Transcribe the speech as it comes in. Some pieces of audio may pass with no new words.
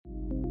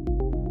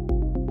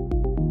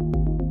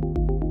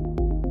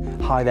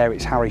Hi there,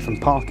 it's Harry from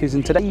Parkers,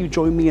 and today you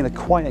join me in a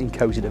quiet and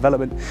cosy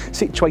development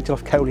situated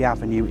off Coley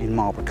Avenue in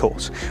Marlborough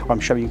Course, where I'm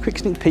showing you a quick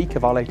sneak peek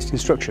of our latest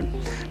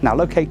construction. Now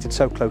located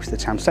so close to the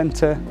town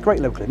centre, great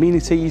local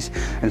amenities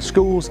and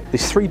schools,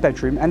 this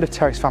 3-bedroom end of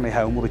terrace family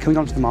home will be coming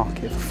onto the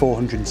market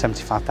for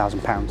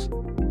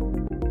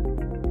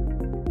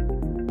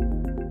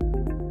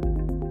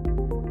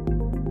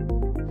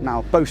 £475,000.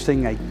 Now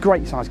boasting a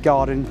great sized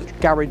garden,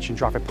 garage and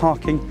driveway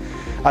parking,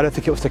 I don't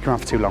think it will stick around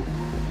for too long.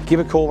 Give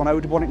a call on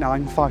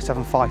 0189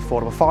 575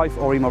 455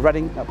 or email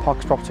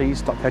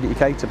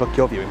reading@parkersproperties.co.uk to book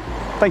your viewing.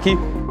 Thank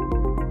you.